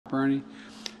Bernie,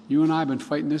 you and I have been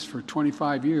fighting this for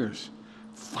 25 years.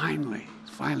 Finally,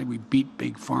 we beat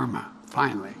Big Pharma.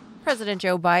 Finally. President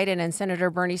Joe Biden and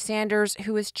Senator Bernie Sanders,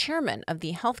 who is chairman of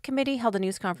the Health Committee, held a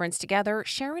news conference together,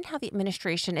 sharing how the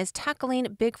administration is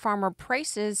tackling Big Pharma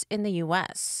prices in the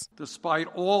U.S. Despite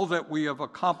all that we have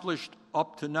accomplished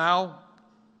up to now,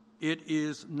 it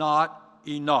is not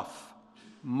enough.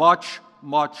 Much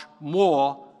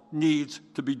more needs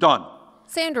to be done.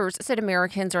 Sanders said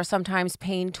Americans are sometimes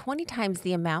paying 20 times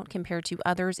the amount compared to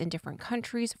others in different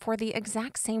countries for the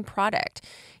exact same product.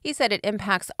 He said it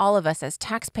impacts all of us as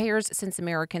taxpayers since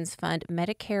Americans fund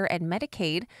Medicare and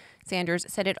Medicaid. Sanders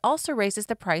said it also raises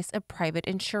the price of private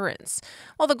insurance.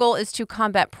 While the goal is to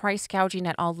combat price gouging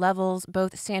at all levels,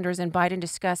 both Sanders and Biden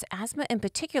discuss asthma in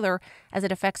particular as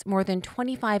it affects more than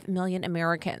 25 million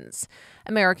Americans.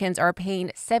 Americans are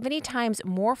paying 70 times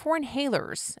more for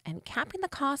inhalers, and capping the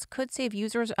cost could save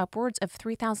users upwards of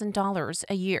 $3,000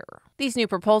 a year. These new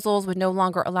proposals would no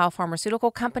longer allow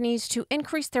pharmaceutical companies to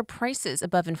increase their prices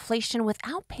above inflation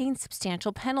without paying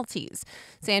substantial penalties.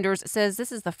 Sanders says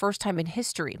this is the first time in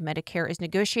history Medicare is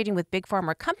negotiating with big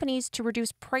pharma companies to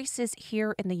reduce prices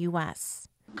here in the U.S.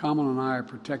 Kamala and I are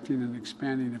protecting and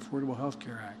expanding the Affordable Health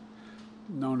Care Act,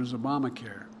 known as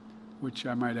Obamacare, which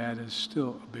I might add is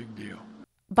still a big deal.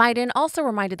 Biden also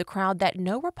reminded the crowd that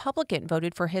no Republican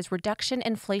voted for his Reduction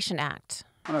Inflation Act.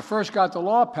 When I first got the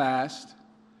law passed,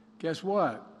 guess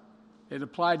what? It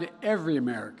applied to every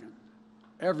American.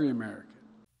 Every American.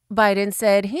 Biden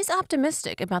said he's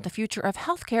optimistic about the future of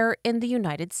health care in the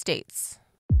United States.